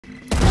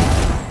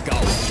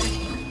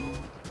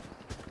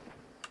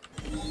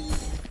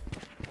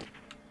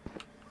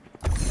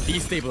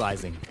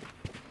Destabilizing.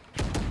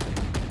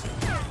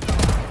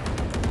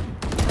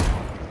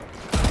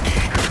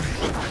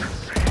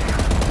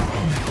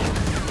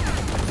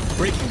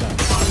 Breaking down.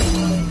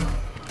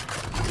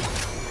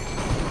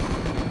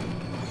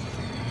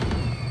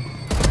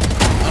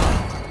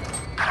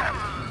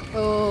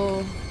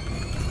 Oh.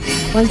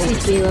 1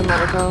 CT, 1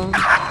 medical.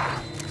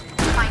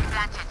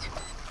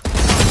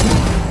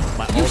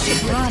 You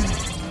should run.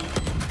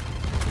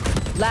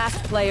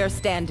 Last player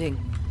standing.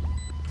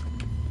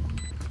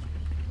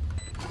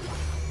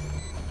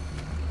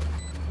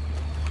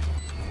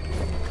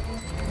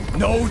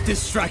 No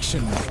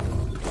distraction.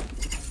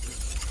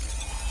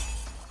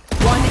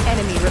 One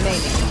enemy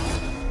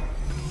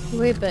remaining.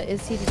 Wait, but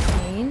is he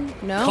detained?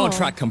 No.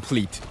 Contract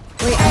complete.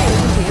 Wait,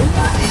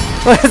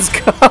 I Let's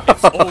go.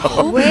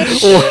 Wait.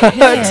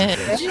 What?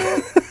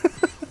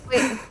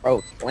 Wait.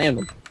 Bro, slam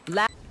him.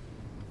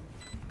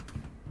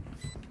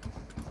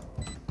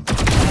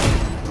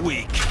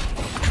 Weak.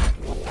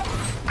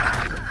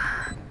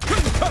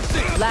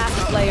 Last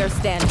player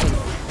standing.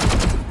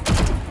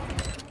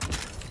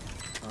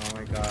 Oh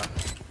my god.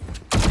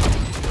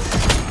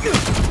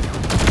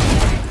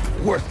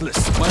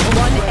 Worthless.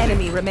 One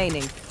enemy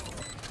remaining.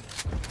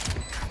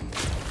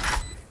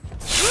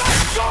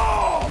 Let's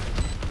go!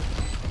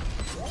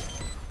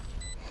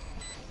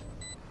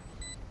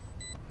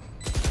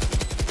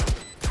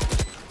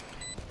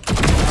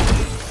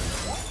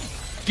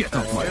 Get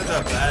off my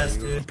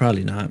back.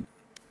 Probably not.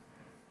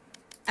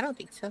 I don't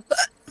think so.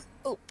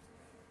 Oh.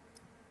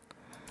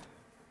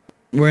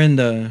 We're in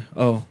the.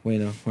 Oh wait,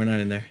 no, we're not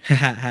in there.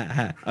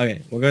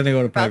 Okay, we're gonna go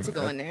to About private. to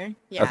go in there.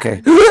 Yeah.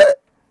 Okay.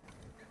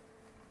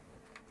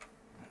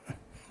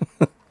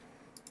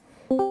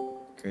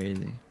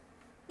 Crazy.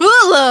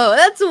 Fulo,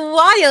 that's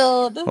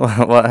wild.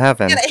 What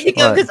happened? I got a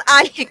hiccup What? because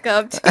I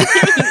hiccuped. You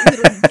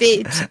little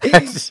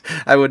bitch.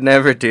 I would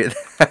never do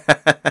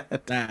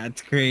that.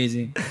 That's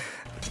crazy.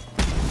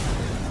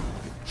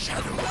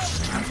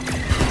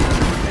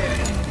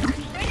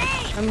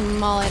 I'm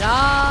maul it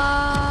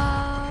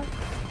off.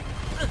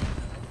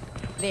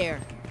 There.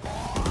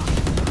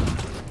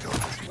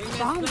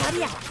 Bomb,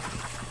 buddy.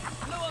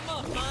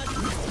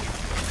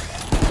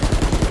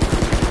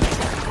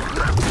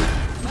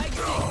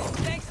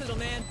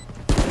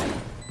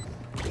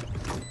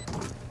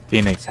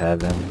 Phoenix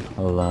Heaven,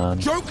 alone.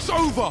 Joke's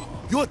over!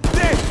 You're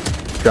dead!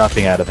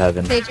 Dropping out of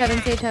heaven. Stage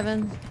heaven, stage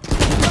heaven.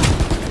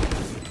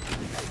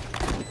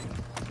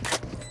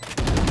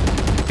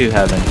 2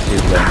 heaven,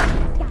 2 blink.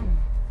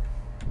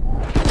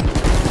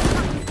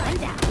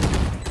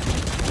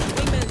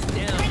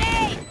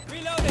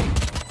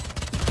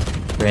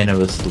 Reyna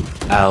was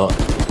out.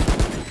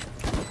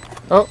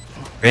 Oh.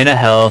 Reyna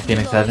hell,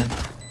 Phoenix Heaven.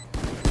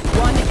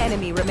 One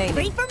enemy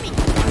remaining.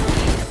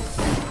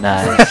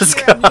 Nice. Let's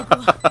go.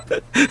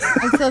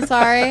 I'm so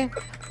sorry.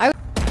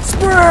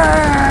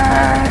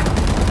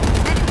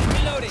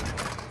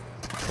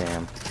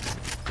 Damn.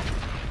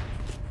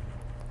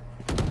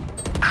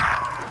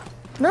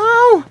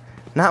 No!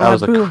 Not That my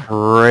was a boo.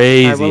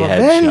 crazy I will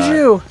avenge headshot.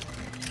 you!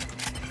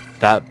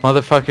 That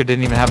motherfucker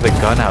didn't even have the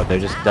gun out. They're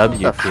just What the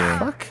W-queuing.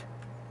 fuck?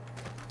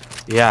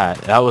 Yeah,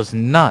 that was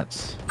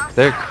nuts.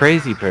 They're a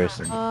crazy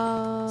person.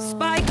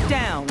 Spike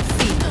down.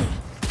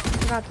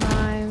 C. Got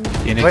time.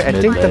 Phoenix Wait, I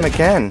mid think them mid.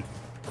 again.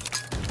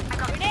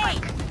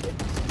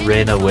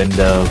 Reyna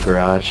window,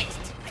 garage.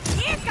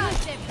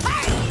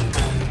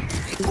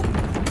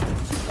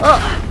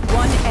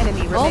 One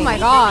enemy remaining. Oh my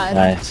god.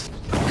 Nice.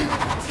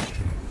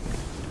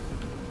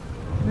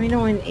 We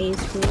know an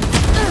ace, please.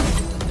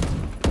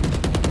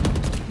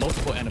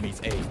 Multiple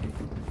enemies A.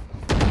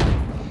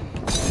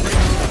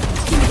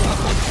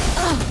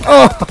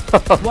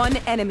 One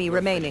enemy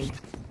remaining.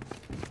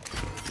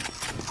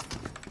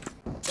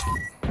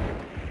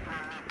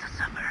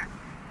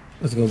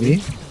 Let's go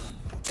B.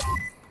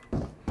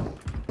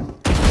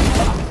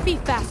 Be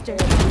faster.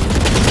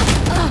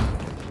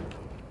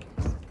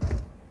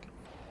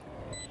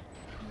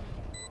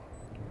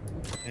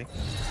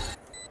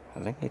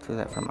 I think they threw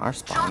that from our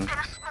spawn.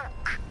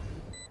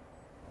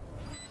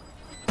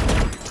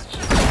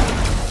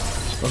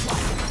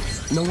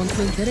 No one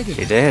can interrogate.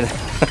 He did.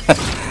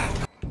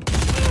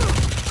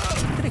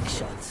 Trick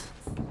shots.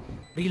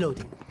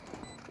 Reloading.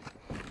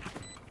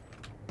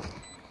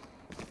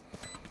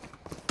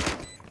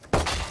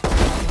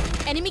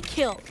 Enemy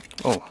killed.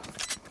 Oh.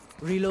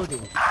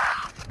 Reloading.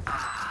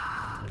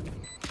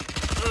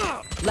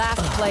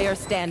 Last player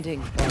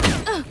standing.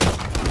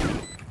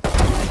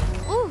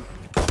 Ooh.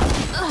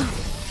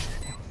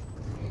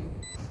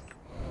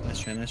 Nice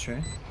try, nice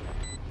try.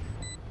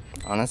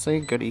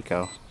 Honestly, good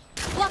eco.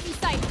 Blocking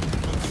sight.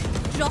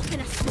 Drop in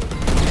a swoop.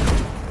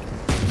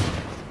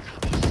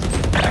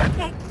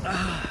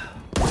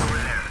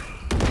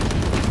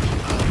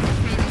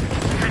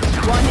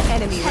 One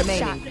enemy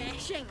remaining.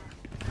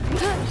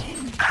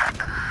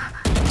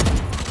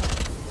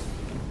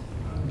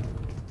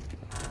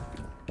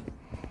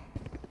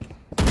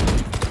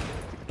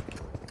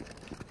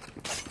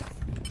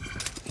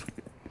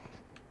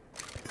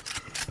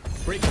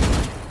 Break.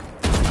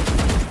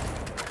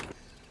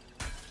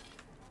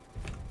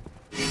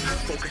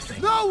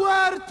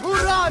 Nowhere to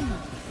run!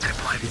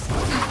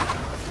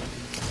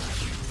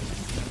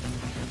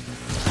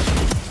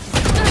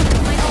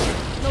 My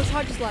ult. No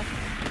charges left.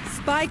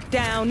 Spike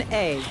down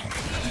A.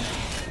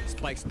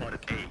 Spike spotted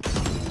A.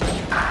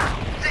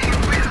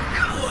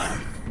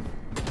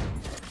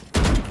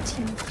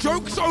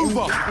 Joke's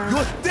over!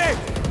 You're dead!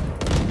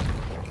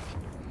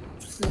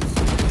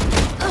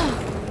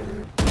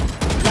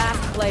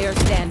 Last player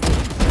standing.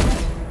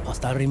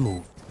 Hostile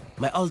removed.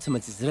 My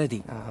ultimate is ready.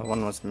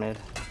 One was mid.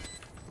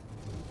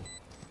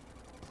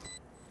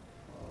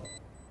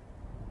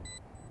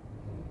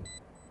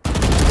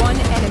 One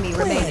enemy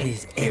Where remaining.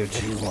 is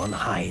everyone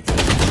hiding?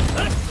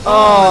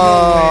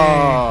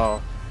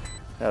 Oh!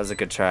 That was a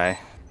good try.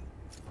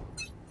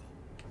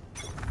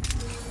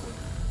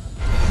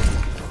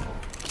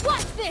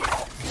 Watch this.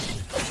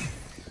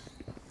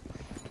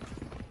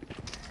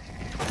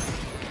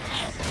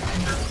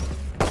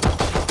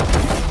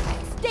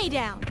 Stay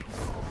down.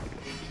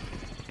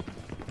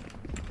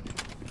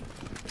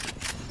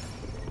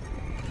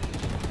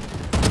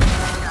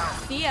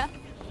 See ya.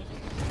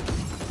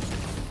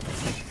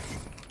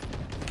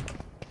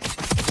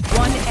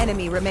 One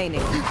enemy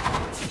remaining.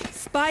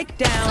 Spike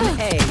down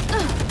A.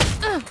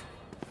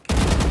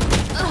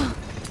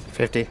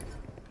 50.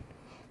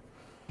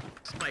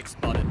 Spike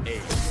spotted A.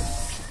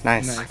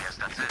 Nice. Nice. Guess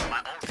that's it. My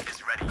ult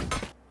is ready.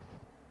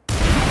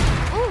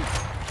 Ooh.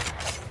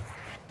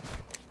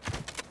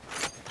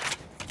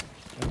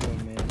 I'll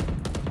go mid.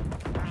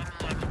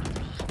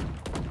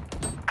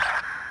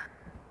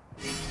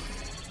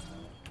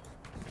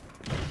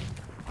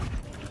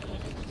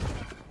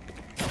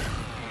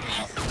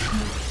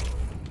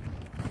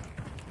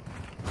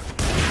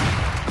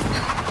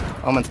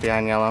 Omen's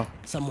behind yellow.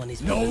 Someone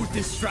is no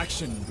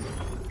distraction.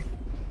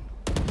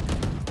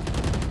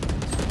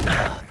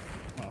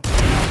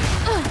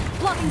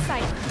 Blocking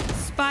sight.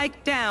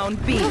 Spike down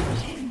B.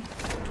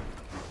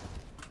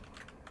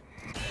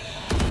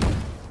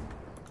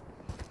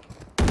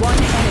 One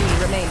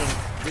enemy remaining.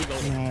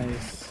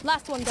 Nice.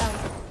 Last one down.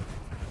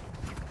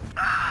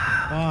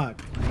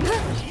 Fuck.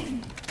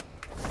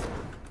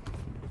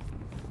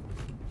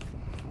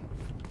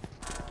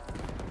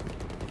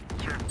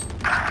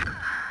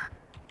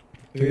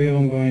 Three of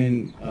them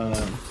going,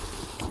 Bye.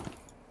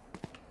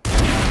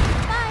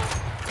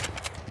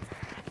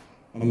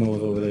 I'm gonna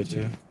move over there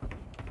too.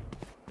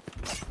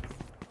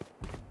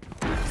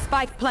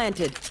 Spike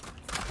planted.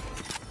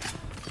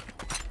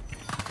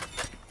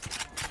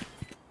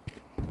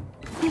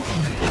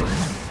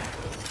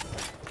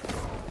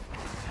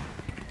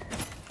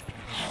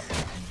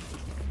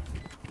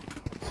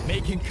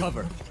 Making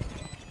cover.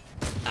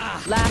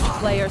 Last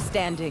player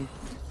standing.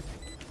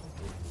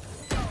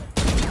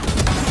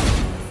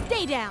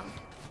 Stay down.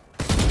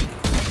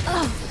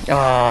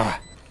 Ah!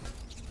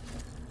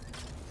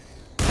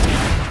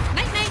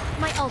 Night night.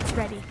 My ult's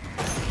ready.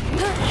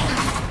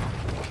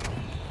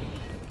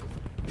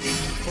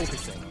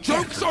 Focusing.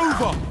 Joke's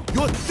over!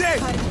 You're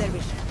dead!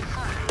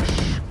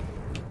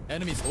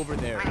 Enemies over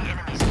there.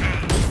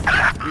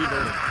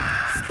 Reloading.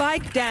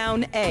 Spike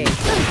down A.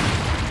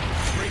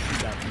 Breaking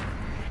down.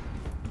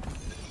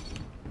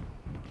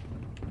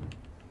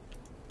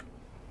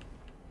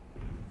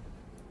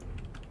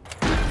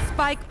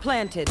 Spike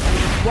planted.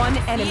 One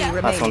enemy Yeah.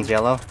 remaining. Last one's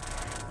yellow.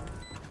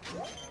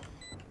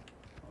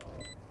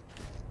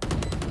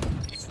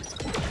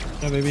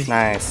 Yeah, baby.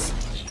 Nice.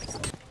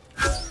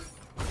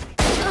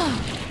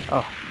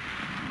 Oh.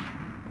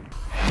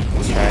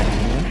 Let's try.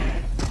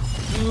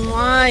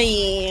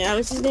 Why? I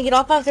was just gonna get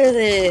off after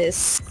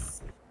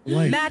this.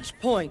 Like, Match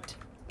point.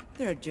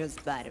 They're just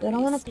I batteries.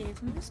 don't wanna Stay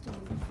from the stone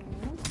before.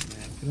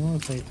 you don't wanna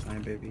play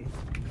time, baby.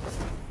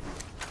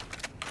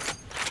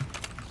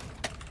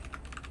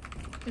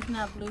 If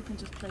not, Blue can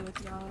just play with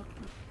y'all.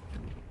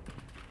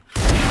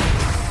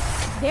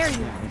 There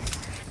you are.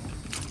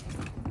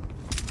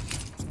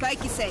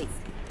 Spike is safe.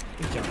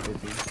 Good job,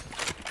 baby.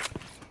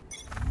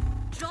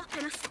 Drop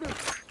in a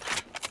smoke.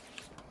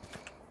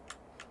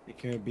 Take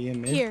care of being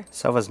mid. Here.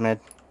 Sova's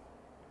mid.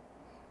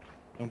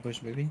 Don't push,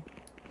 baby.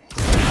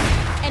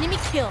 Enemy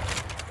kill.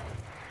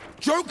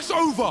 Joke's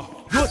over!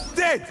 You're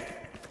dead!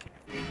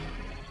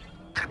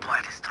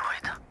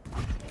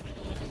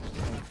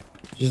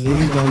 Just leave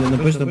him down and then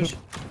push, push.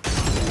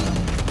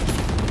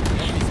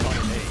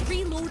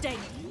 Reloading.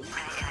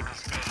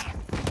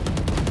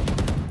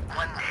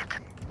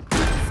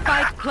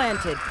 Spike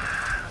planted.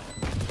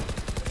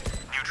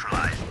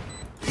 Neutralized.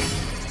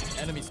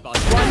 Enemy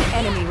spotted. One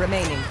enemy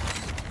remaining.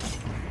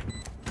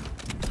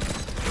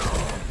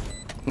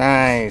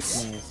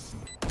 Nice. Nice.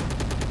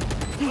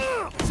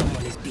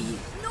 Someone is B.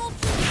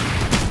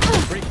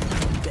 Break.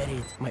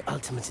 Buried. My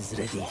ultimate is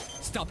ready.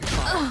 Stop your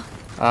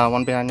fire.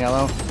 One behind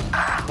yellow.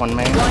 One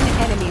main. One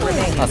enemy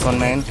remaining. Last one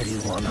main.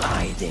 Everyone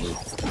hiding.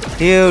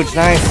 Huge.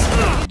 Nice.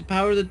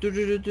 Power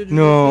the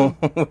No.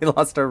 We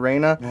lost our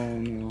Reyna Oh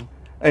no.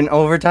 in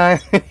overtime.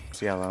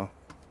 It's yellow.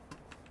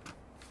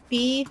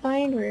 Be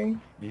fine, or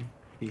Yeah.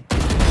 He.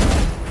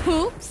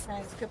 Oops.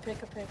 Nice, good pick,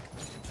 good pick.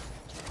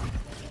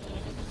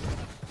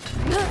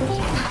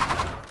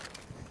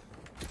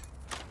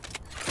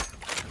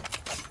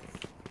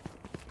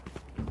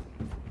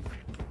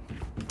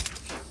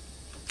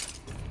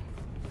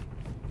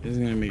 This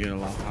is gonna make it a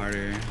lot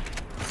harder.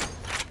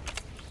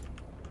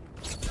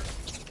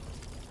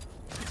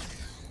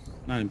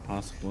 Not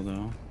impossible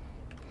though.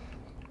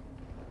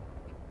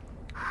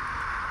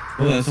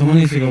 Oh, yeah, someone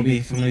needs to go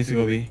B. Someone needs to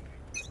go B.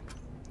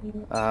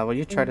 Will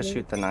you try to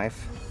shoot the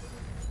knife?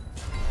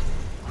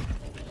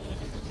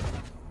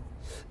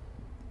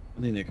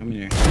 I think they're coming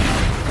here.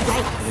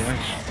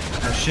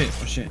 Oh shit,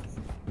 oh shit.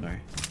 Sorry.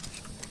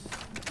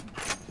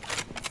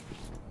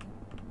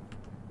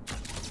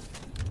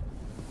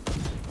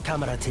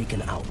 Camera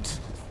taken out.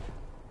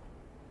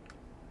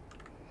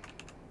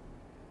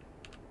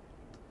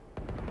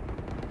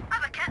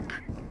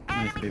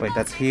 Nice, baby. Wait,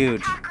 that's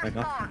huge. Back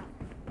off.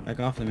 Back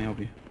off, let me help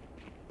you.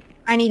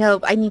 I need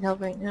help. I need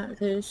help right now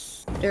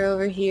because they're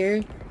over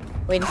here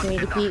waiting for me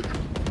to peek.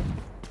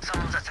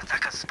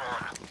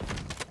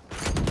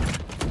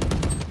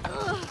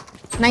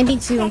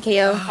 92 on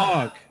KO.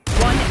 Fuck.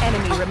 One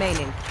enemy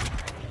remaining.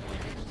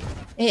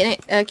 KO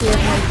 92.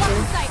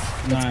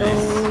 Nice.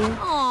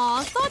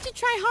 Aw, thought you'd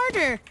try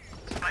harder.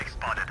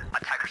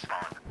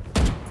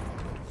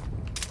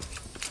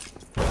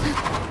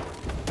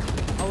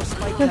 Our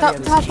spike No, carrier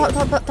is killed.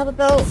 top of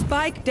boat.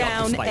 Spike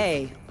down Spike.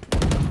 A.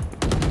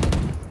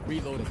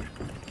 Reloading.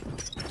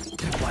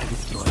 Why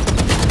destroy?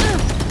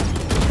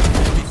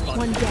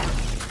 One down.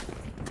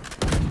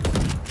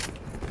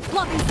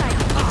 Blocking sight.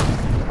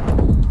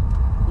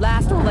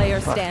 Last player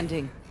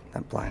standing.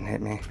 That blind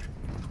hit me.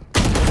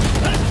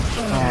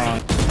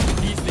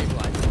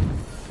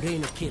 Destabilized.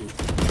 Reina killed.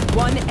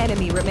 One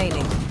enemy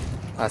remaining.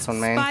 Last one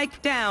main.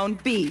 Spike down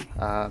B.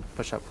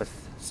 Push up with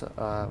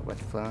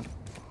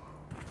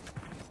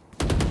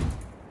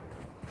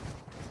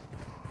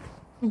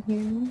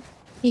Fulo.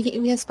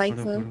 We have spike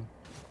Hold flow. up,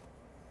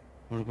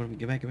 hold up.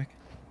 Get back, get back.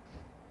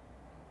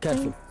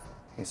 Careful.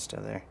 He's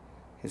still there.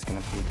 He's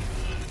gonna peek.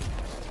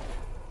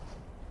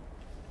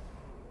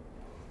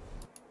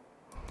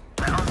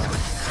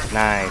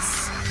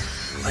 Nice.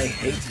 I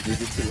hate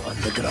visiting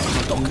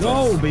underground doctors.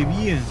 Go,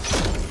 baby.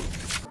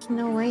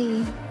 No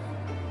way.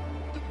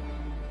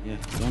 Yeah,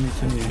 it's only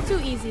 2 minutes. Too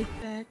easy.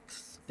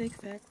 Facts. Big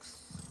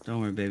facts.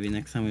 Don't worry, baby.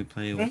 Next time we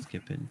play, we'll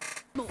skip it.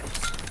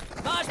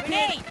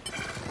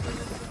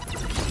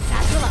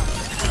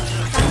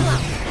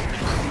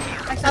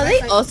 Oh,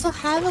 they also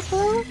have a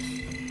flow?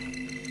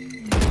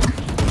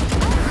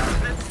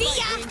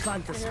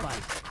 Plant the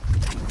spike.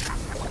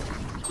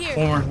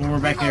 One more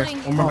back here.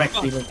 One more back,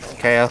 Steven.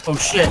 KO. Oh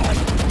shit.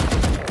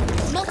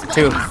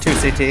 Two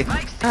CT.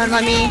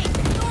 Let me.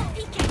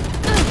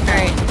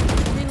 Alright.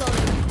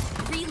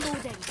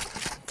 Reloading.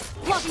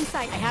 Blocking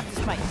sight. I have to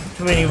spike.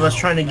 Too many of us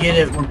trying to get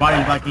it. We're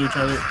body blocking each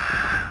other.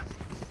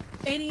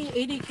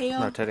 80 KO.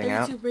 Rotating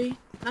out. 32 Bree.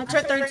 Not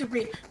 32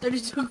 Bree.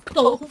 32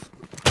 Clove.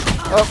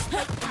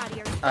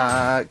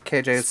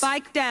 KJ's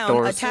Spike down.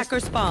 doors. Attacker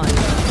spawn.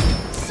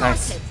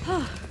 Nice.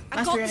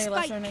 Last grenade,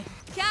 last grenade.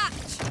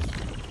 Catch.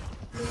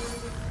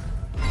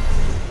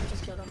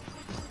 Just killed him.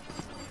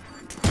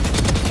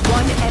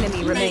 One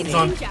enemy remaining.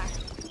 Oh,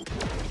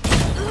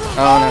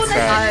 that's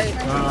right.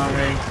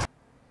 Alright.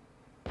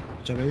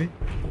 Good job, baby.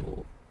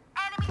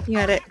 You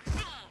got it.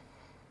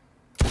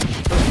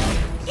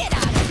 Get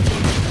out.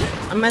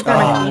 I'm at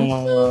that.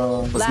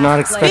 Was Last not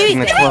expecting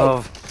the player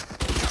 12.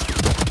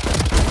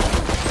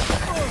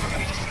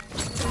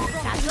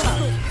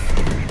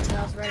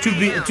 Two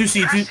B,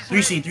 2C,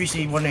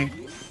 3C, 1 A.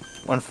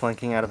 One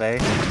flanking out of A.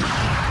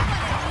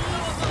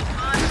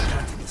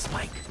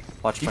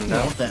 Watch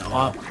window. What the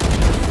hell?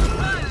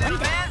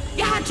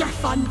 You had your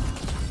fun.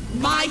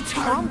 My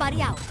turn.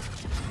 Somebody out.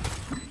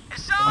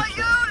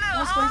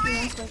 One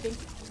squinting.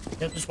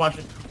 Yep, just watch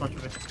it. Watch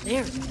it.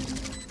 There.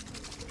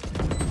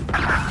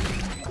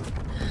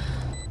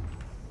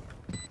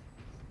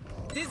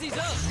 Dizzy's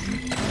up.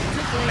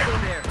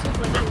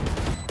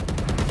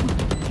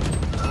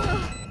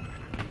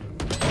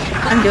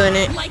 I'm doing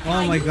it. Like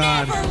Oh my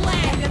god.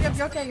 Yep,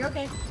 you're okay, you're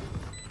okay.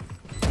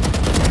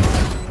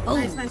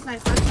 Nice.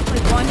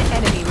 One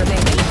enemy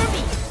remaining.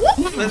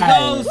 Let's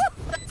go.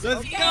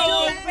 Let's go.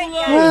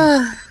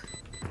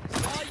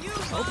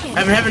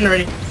 Heaven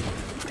already.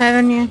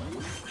 Heaven here.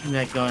 Give me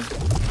that gun.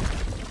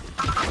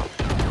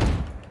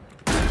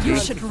 You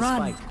should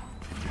run.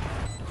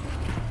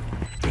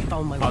 They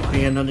found my Fuck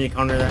me, another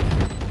counter that.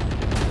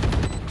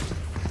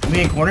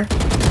 Me in corner.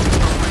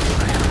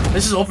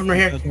 This is open right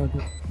here.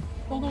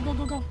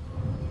 Go.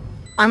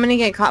 I'm gonna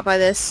get caught by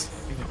this.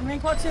 Main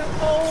quad too.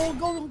 Oh,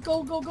 go.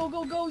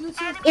 You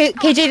too.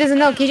 KJ doesn't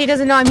know. KJ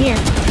doesn't know I'm here.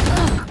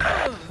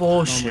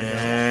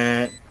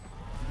 Bullshit.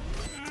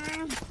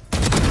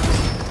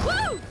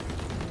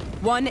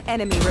 One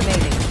enemy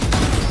remaining.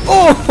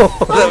 Oh,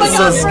 that was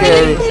so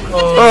scary.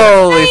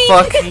 Holy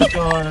fuck.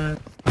 God.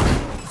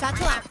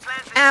 Satchel out.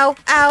 Ow,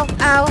 ow,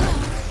 ow.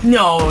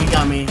 No, you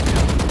got me.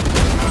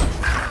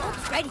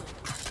 Ready.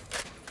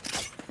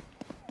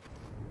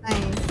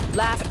 Nice.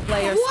 Last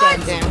player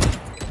standing.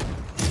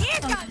 Here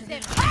comes the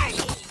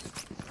party.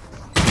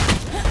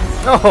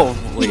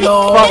 Holy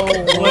No fuck.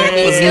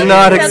 way. Was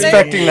not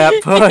expecting that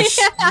push.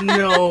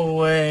 No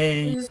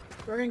way.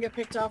 We're gonna get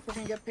picked off.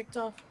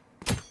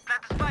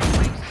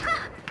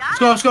 Let's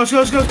go.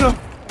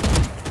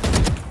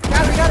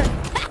 Got it.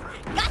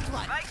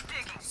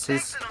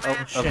 She's.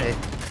 Oh, shit. okay.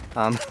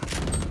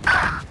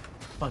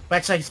 Fuck.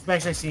 Backside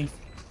C.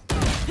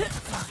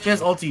 She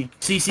has ulti.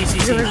 C.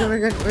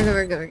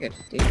 We're good.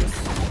 Dude,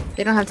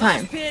 they don't have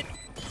time.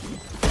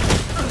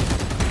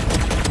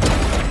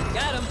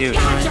 Cute.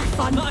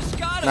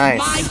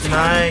 Nice.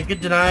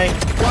 Good deny.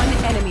 One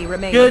enemy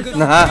remaining. Good.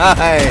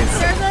 Nice.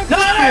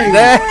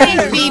 Nice.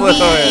 Thanks,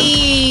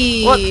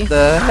 BB. What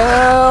the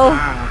hell?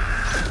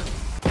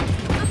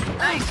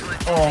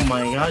 Oh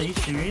my god, are you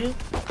serious?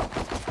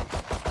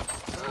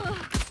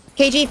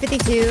 KG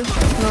 52.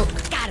 Smoke.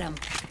 Got him.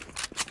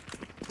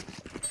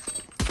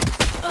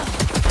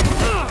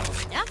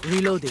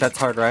 Reloading. That's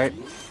hard, right?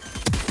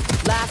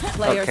 Last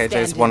player Okay,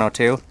 Jay's standing.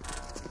 102.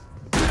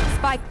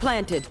 Spike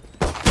planted.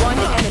 One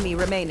enemy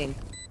remaining.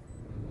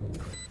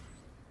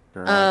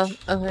 Garage.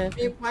 Okay.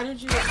 Hey, why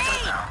did you?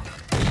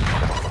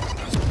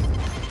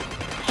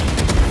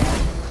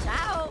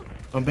 Ciao.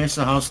 I'm based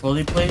on how slow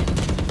they play.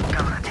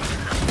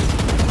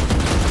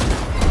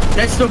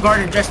 Jet's still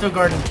guarding.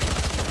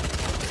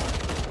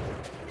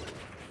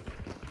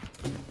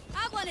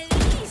 I want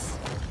of these.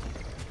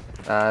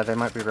 They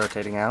might be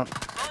rotating out.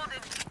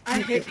 I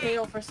hit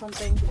KO for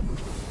something.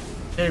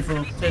 Stay there,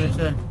 Fulo. Stay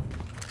there.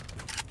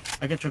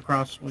 I get your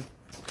cross. You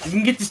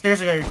can get the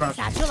stairs, I got your cross.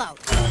 Satchel out.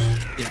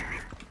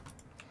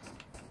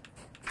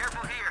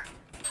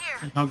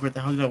 Hug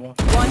that wall.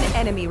 One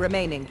enemy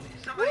remaining.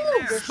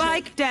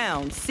 Spike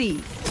down. C.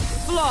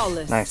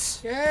 Flawless.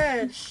 Nice.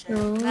 Good shit.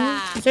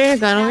 Is there a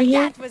gun over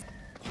here? That was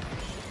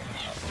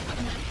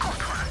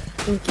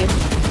Thank you.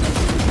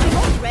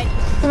 ready.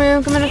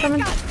 Come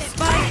in.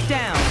 Spike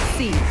down.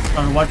 C.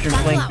 Watch your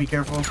flank, be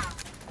careful.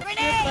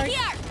 Grenade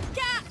here.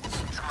 Catch.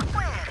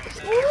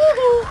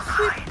 Ooh,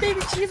 sweet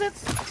baby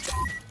Jesus.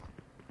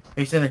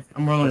 Hey, stay there.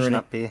 I'm rolling Pushing right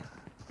up B.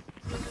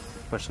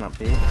 Pushing up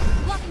B.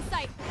 Blocking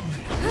sight.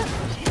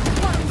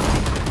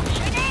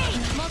 Grenade.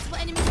 Multiple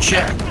enemies.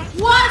 Check.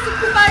 What?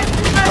 Goodbye.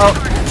 Oh,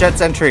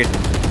 Jet's entered.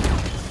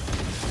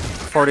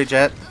 40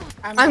 Jet.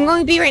 I'm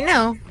going B right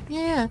now.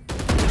 Yeah.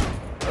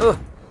 Ugh.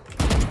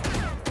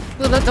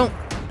 Fulo, don't.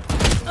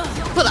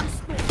 Fulo.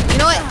 You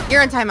know what?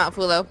 You're on timeout,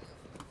 Fulo.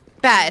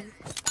 Bad.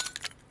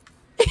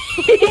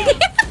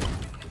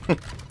 The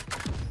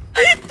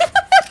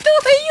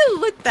way you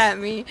looked at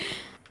me.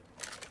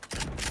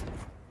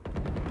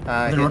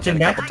 Hit rotating Jet a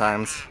back? couple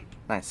times.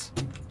 Nice.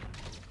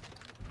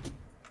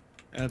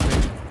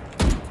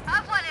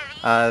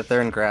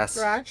 They're in grass.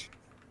 Garage.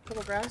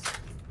 Couple grass.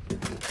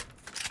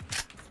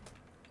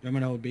 I'm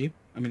gonna hold B.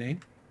 I'm in A.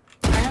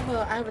 I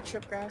have a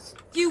trip grass.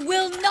 You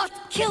will not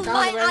kill Got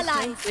my a res,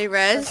 allies. They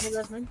res. Hey,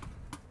 Resman.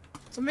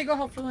 Somebody go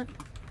help Fluent.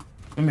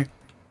 Come here.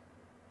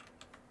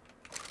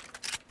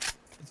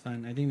 It's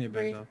fine. I think they backed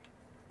Bree. off.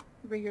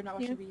 Bree, you're not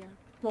watching B, yeah.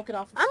 Smoke it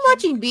off. I'm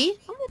watching B.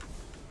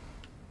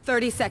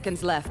 30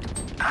 seconds left.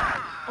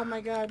 Oh my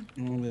god.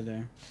 I'm over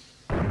there.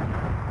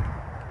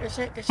 Good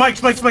shit.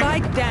 Spike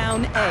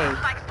down A.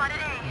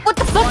 What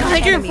the fuck? One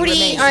 140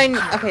 enemy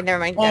on. Okay, never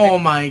mind. Oh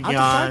my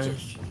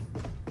gosh.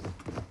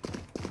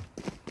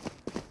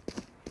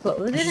 What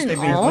was Let's it stay an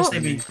B. Let's alt? stay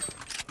B.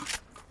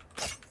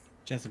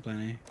 Just a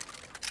plan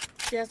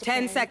She has the 10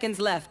 plan. seconds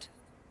left.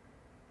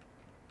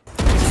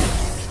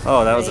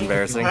 Oh, that was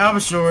embarrassing. My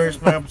sewers.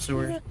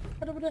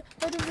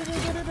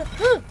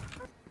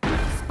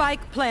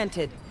 Spike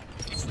planted.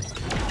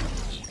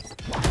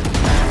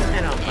 I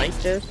don't like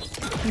this.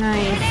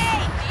 Nice.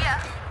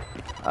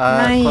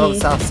 Close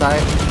south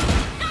side.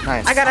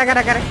 Nice. I got it.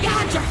 You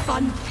had your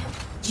fun.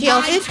 She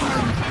ulted.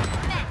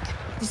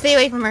 Just stay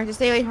away from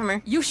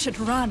her. You should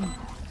run.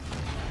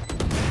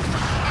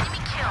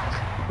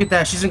 Get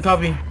that. She's in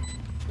copy.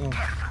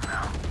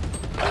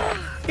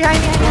 Behind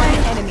me. One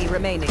enemy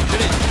remaining.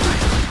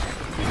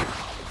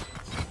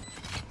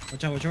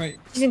 Watch out, right.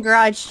 She's in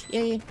garage.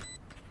 Yeah.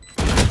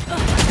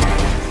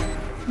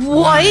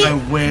 What? I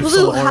whiffed Blue,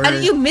 so how hard.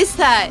 did you miss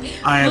that?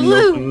 I have no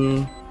Blue.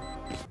 clue.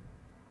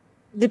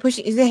 They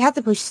have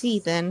to push C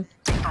then.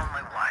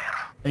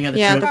 They got the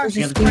Yeah, trip. they're They got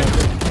pushing the C. trip.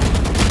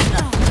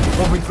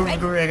 Go,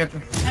 I got you.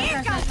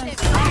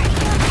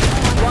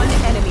 One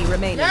enemy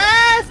remaining.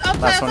 Yes! Up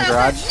Last one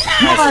garage.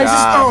 Nice Nice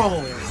job.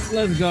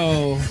 Let's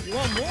go.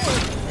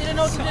 They didn't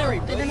know what to do.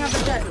 They didn't have the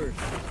jet.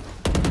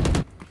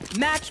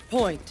 Match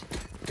point.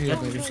 Here you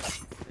go, baby.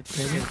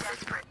 Take it.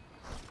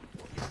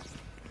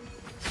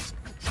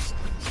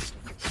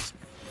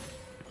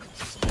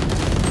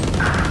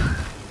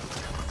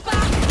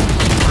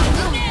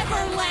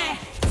 Never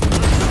left.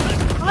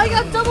 I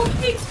got double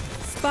peaks.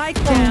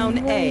 Spike down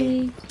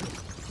A.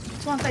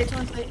 It's one side.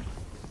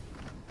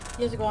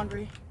 He has to go on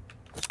Bree.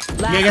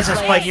 Last Yeah, I guess that's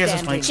player Spike, yes,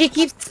 that's standing. She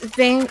keeps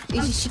saying.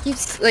 She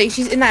keeps like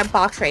she's in that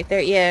box right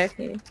there. Yeah.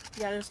 Okay.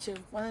 Yeah, there's two.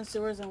 One in the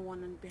sewers and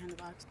one in behind the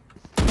box.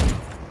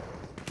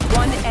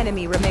 One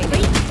enemy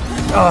remaining.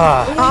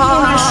 Ah,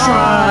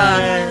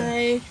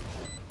 Hi.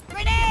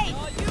 Grenade.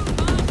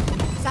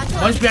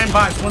 One's behind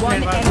box. One's One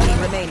behind box.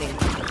 enemy remaining.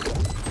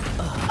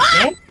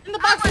 In the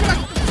box.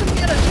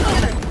 Get her.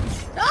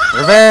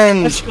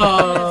 Revenge!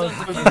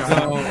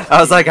 Oh, I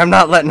was like, I'm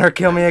not letting her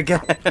kill me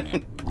again.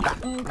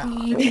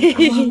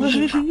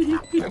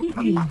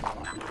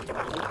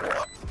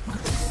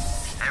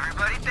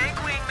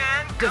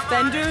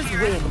 Defenders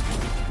win.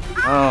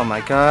 Oh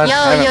my god.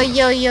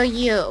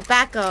 Yo.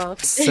 Back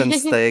off.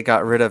 Since they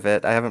got rid of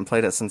it. I haven't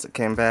played it since it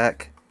came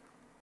back.